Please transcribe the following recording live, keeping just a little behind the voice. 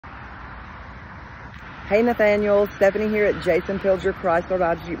Hey Nathaniel, Stephanie here at Jason Pilger Chrysler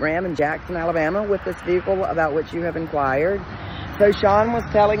Dodge Jeep Ram in Jackson, Alabama with this vehicle about which you have inquired. So Shawn was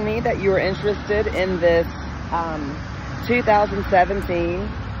telling me that you were interested in this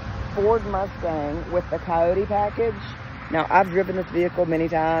 2017 Ford Mustang with the Coyote package. Now I've driven this vehicle many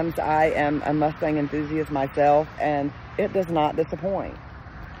times. I am a Mustang enthusiast myself and it does not disappoint.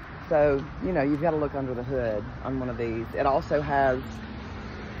 So, you know, you've got to look under the hood on one of these. It also has,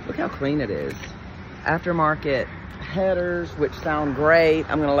 look how clean it is. Aftermarket headers, which sound great.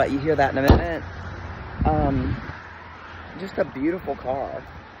 I'm gonna let you hear that in a minute. Just a beautiful car.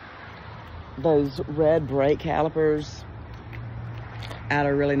 Those red brake calipers add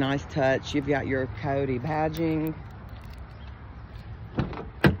a really nice touch. You've got your Coyote badging.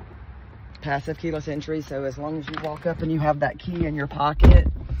 Passive keyless entry, so as long as you walk up and you have that key in your pocket,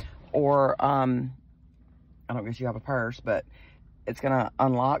 or I don't guess you have a purse, but it's gonna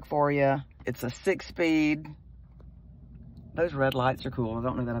unlock for you. It's a 6-speed. Those red lights are cool. I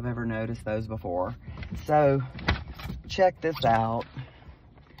don't know that I've ever noticed those before. So check this out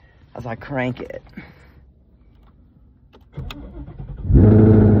as I crank it.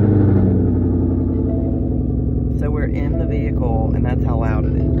 So we're in the vehicle and that's how loud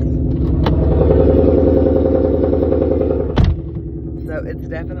it is. So it's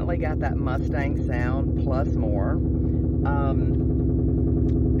definitely got that Mustang sound plus more.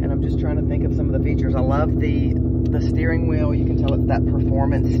 And I'm just trying to think of some of the features. I love the steering wheel. You can tell it's that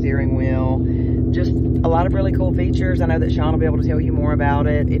performance steering wheel. Just a lot of really cool features. I know that Shawn will be able to tell you more about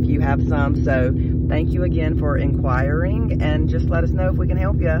it if you have some. So thank you again for inquiring and just let us know if we can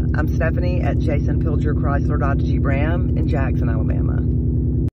help you. I'm Stephanie at Jason Pilger Chrysler Dodge Jeep Ram in Jackson, Alabama.